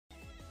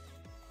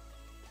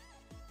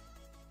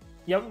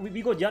Yeah,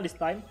 we go Jian this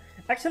time.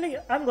 Actually,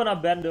 I'm gonna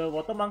ban the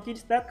Water Monkey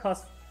instead,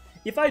 cause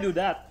if I do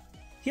that,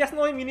 he has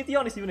no immunity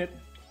on his unit.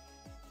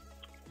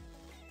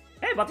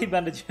 Hey, but he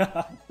banned the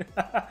Jian.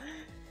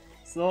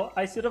 So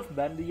I should have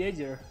banned the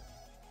Jaeger.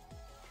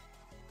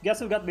 Guess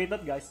who got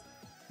baited, guys?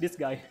 This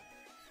guy.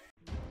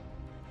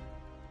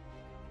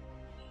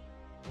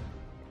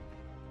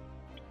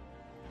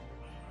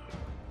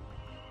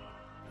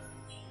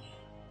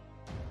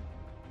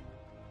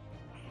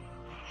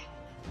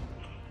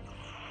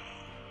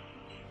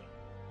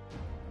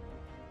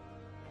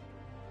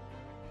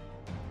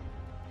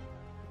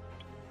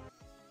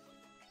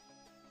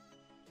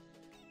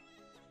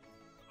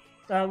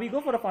 We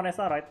go for the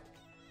Vanessa, right?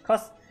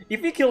 Cause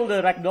if we kill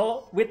the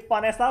Ragdoll with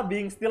Vanessa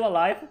being still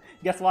alive,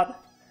 guess what?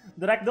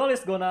 The Ragdoll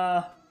is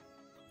gonna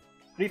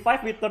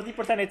revive with 30%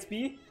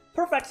 HP.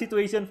 Perfect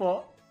situation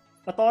for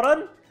a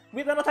Torrent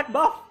with an attack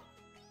buff.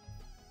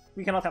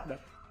 We cannot have that.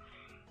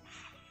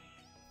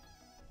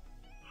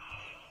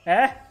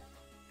 Eh?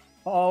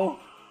 Uh-oh.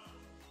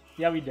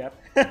 Yeah, we dead.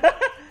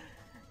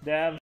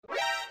 Damn.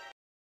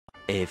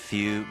 A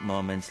few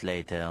moments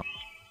later.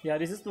 Yeah,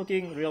 this is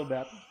looking real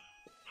bad.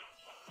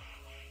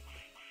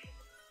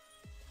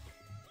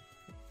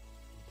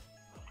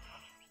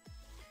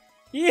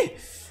 Eee!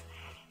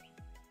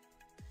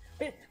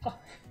 Wait,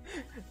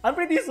 I'm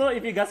pretty sure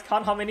if you guys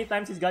count how many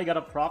times this guy got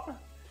a proc.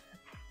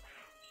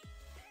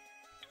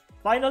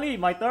 Finally,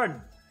 my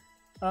turn.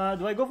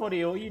 Do I go for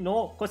the AoE?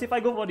 No, because if I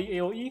go for the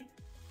AoE,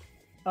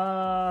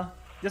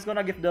 just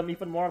gonna give them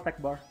even more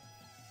attack bar.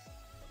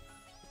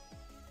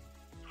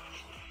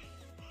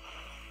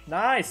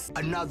 Nice!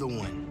 Another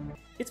one.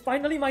 It's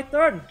finally my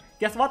turn!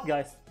 Guess what,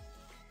 guys?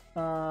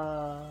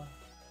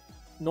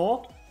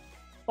 No.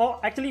 Oh,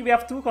 actually we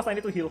have two because I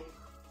need to heal.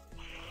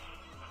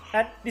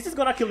 And this is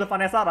gonna kill the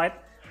Vanessa, right?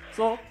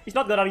 So it's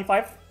not gonna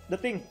revive the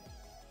thing.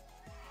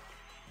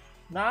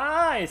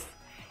 Nice!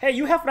 Hey,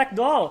 you have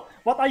Ragdoll!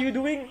 What are you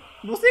doing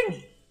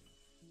losing?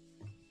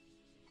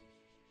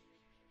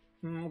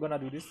 I'm gonna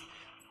do this.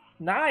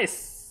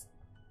 Nice!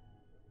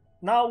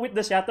 Now with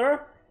the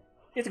Shatter,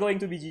 it's going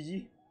to be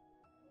GG.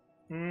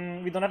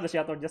 We don't have the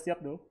Shatter just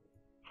yet though.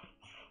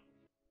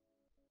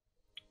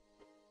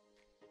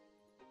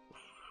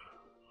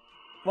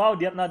 Wow,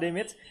 Dietna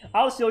damage.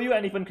 I'll show you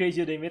an even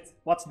crazier damage.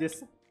 Watch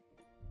this.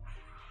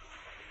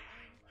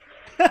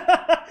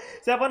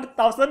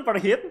 7,000 per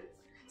hit.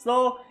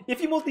 So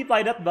if you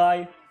multiply that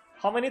by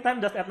how many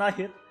times does Etna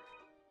hit?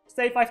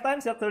 Say 5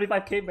 times, that's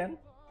 35k, man.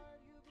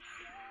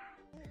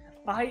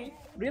 I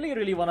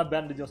really wanna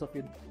ban the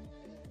Josephine.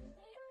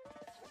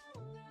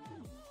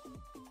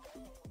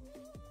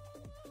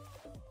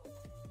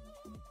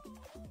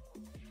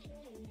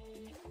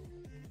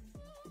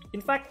 In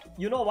fact,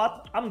 you know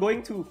what? I'm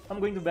going to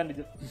ban the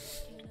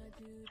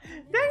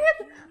Dang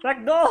it!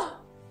 Ragdoll!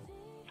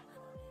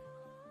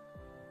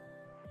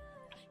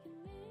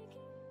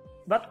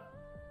 But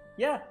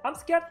yeah, I'm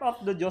scared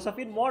of the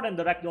Josephine more than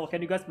the Ragdoll.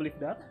 Can you guys believe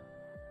that?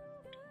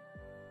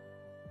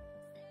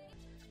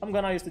 I'm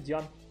gonna use the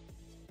Jian.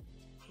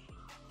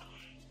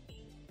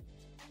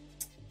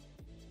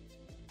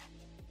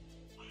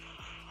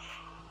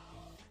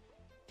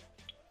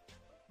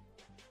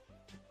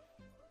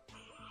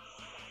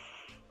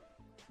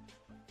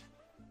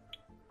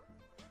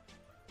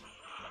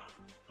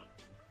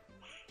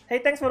 Hey,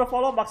 thanks for the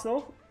follow,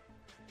 Maxo.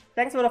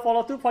 Thanks for the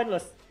follow too,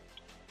 Pointless.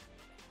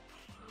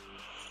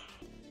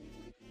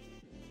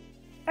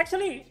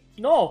 Actually,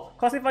 no,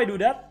 cause if I do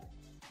that,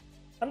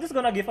 I'm just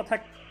gonna give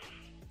attack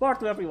bar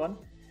to everyone.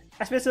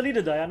 Especially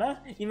the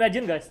Diana.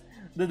 Imagine guys,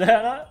 the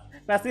Diana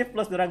passive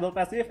plus the Ragdoll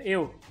passive,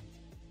 ew.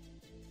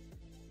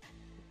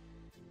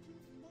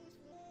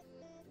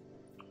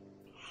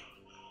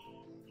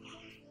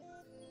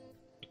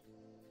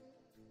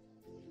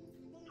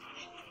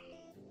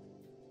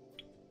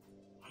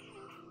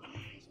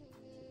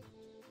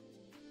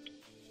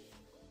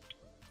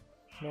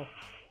 No.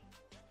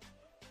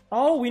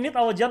 Oh, we need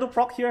our Jian to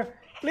proc here.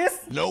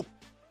 Please? Nope.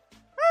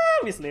 Ah,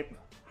 we sleep.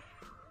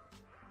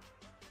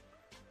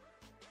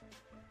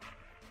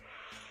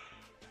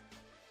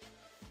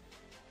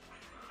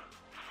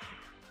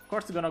 Of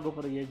course, we're gonna go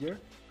for the Jaeger.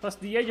 Because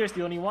the Jaeger is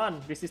the only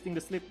one resisting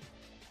the sleep.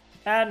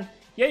 And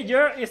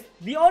Jaeger is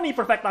the only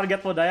perfect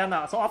target for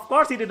Diana. So of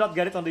course he did not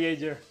get it on the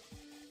Jaeger.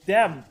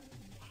 Damn.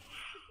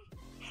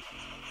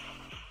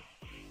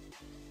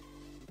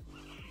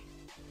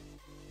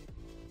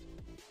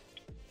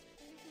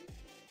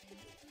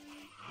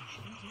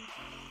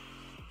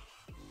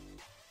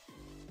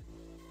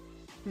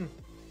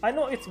 I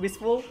know it's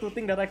wishful to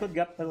think that I could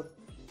get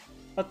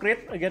a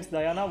crit against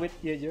Diana with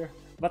Jaeger,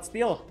 but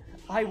still,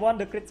 I want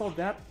the crit so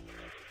bad.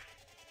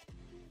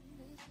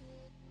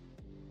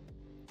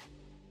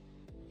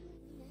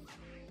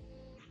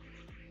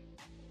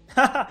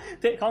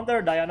 Take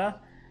counter, Diana.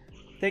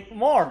 Take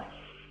more.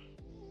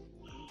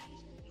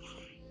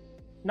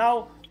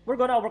 Now we're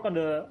gonna work on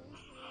the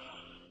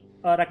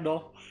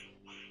Ragdoll.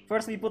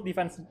 First we put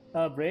defense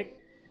break,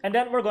 and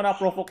then we're gonna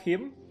provoke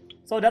him,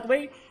 so that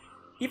way,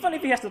 even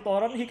if he has the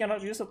torrent, he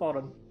cannot use the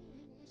torrent.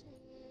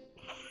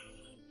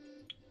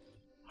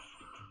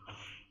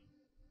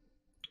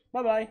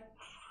 Bye bye.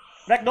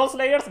 Ragdoll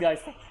Slayers, guys.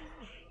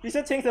 We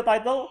should change the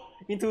title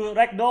into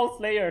Ragdoll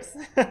Slayers.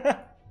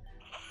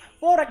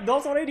 4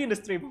 Ragdolls already in the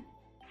stream.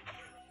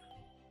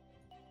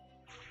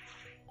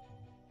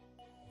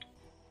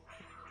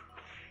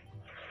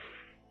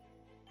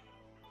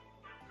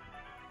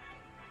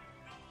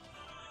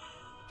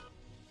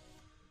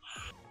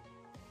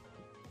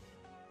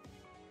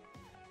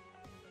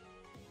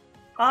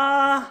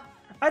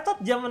 I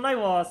thought Gemini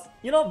was,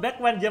 back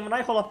when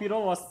Gemini Hall of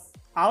Hero was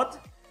out,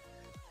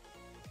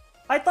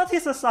 I thought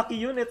he's a sucky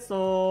unit,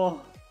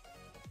 so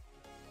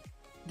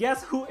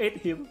guess who ate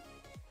him?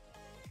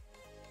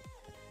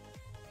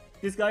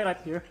 This guy right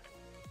here.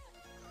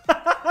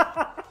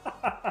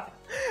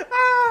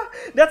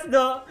 That's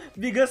the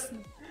biggest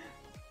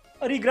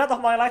regret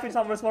of my life in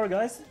Summer Sport,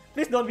 guys.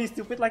 Please don't be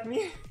stupid like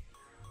me.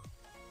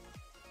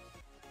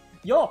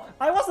 Yo,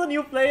 I was a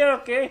new player,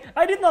 okay?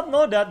 I did not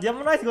know that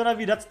Gemini is gonna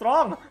be that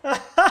strong.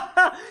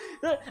 I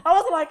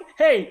was like,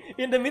 hey,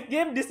 in the mid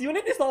game, this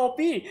unit is so OP.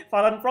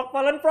 Fallen proc,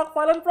 fallen proc,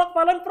 fallen proc,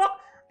 fallen proc.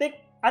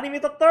 Take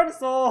animated turn,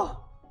 so.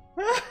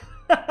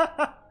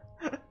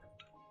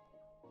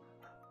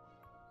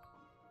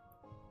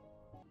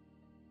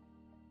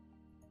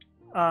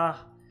 I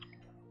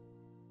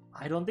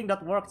don't think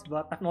that works,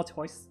 but I have no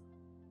choice.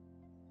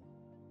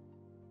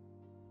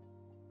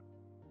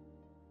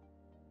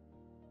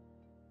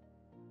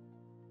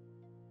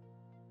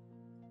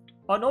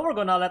 Oh no, we're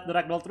gonna let the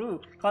Ragdoll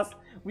through, cause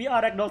we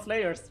are Ragdoll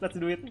Slayers. Let's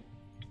do it.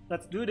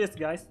 Let's do this,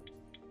 guys.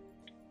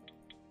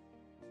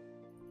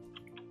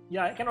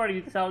 Yeah, I can already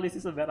tell this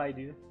is a bad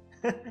idea.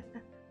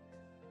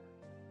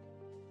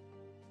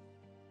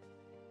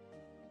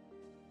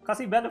 Cause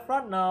he banned the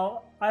front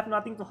now, I have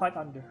nothing to hide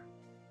under.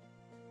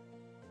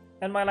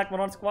 And my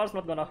Maron Squall is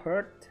not gonna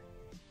hurt.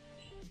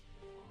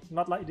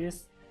 Not like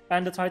this.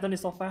 And the Triton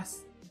is so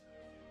fast.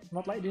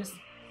 Not like this.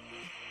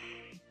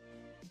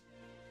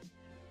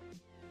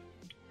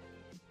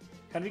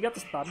 Can we get the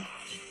stun?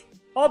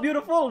 Oh,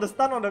 beautiful! The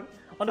stun on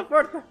the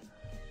first.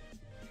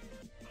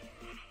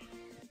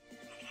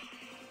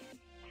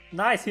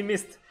 Nice, he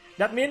missed.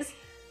 That means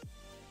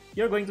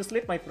you're going to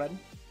sleep, my friend.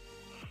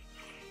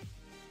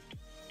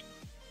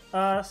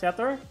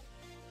 Shatter?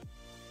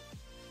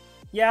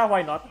 Yeah,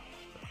 why not?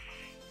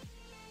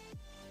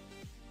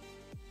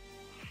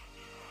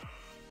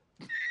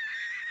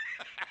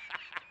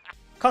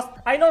 Cause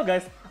I know,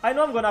 guys, I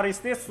know I'm gonna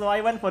resist, so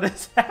I went for the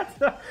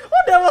shatter.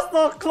 Oh, that was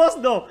so close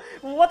though.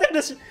 What if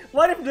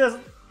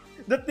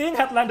the thing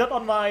had landed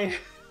on my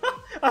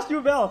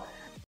Ashubel?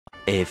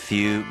 A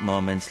few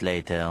moments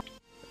later.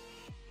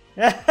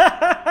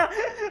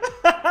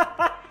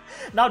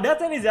 Now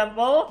that's an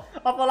example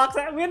of a luck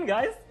stack win,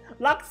 guys.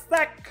 Luck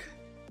stack.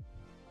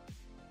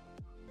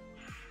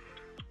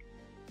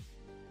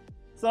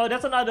 So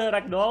that's another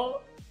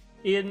Ragdoll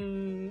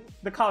in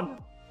the count.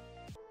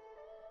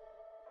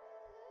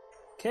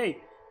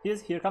 Okay,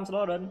 here comes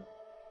Lauren.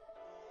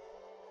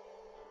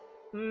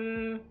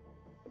 I'm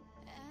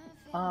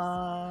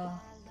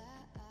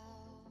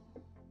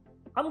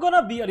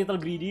gonna be a little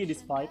greedy in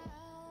this fight.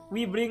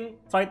 We bring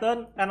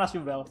Triton and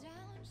Ashubel.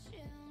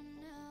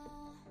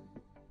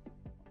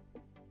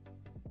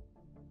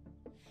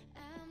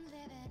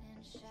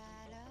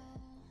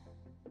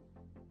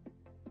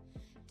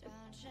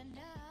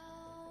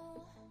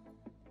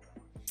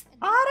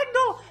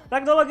 Ragdoll!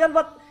 Ragdoll again,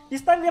 but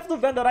this time we have to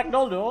ban the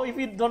Ragdoll though. If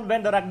we don't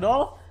ban the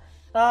Ragdoll,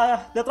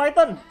 the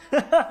Triton.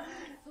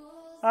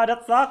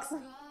 That sucks.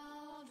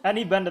 And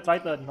he banned the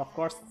Triton, of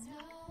course.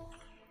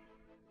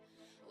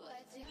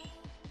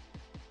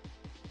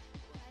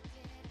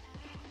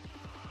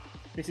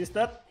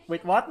 Resisted?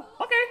 Wait, what?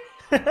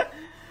 Okay.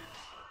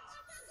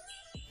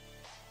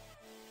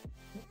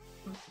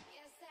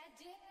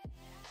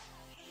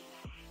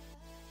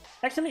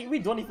 Actually, we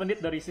don't even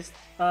need the resist.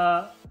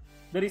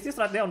 The resist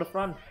right there on the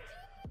front.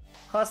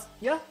 Cause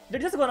yeah, they're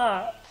just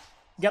gonna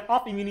get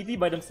off immunity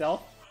by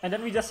themselves, and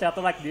then we just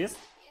shatter like this,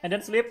 and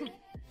then sleep.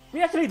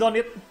 We actually don't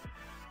need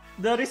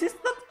the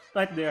resistance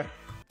right there.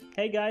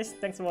 Hey guys,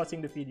 thanks for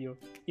watching the video.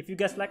 If you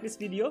guys like this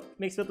video,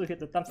 make sure to hit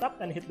the thumbs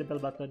up and hit the bell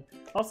button.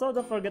 Also,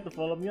 don't forget to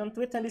follow me on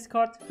Twitch and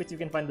Discord, which you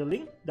can find the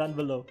link down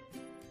below.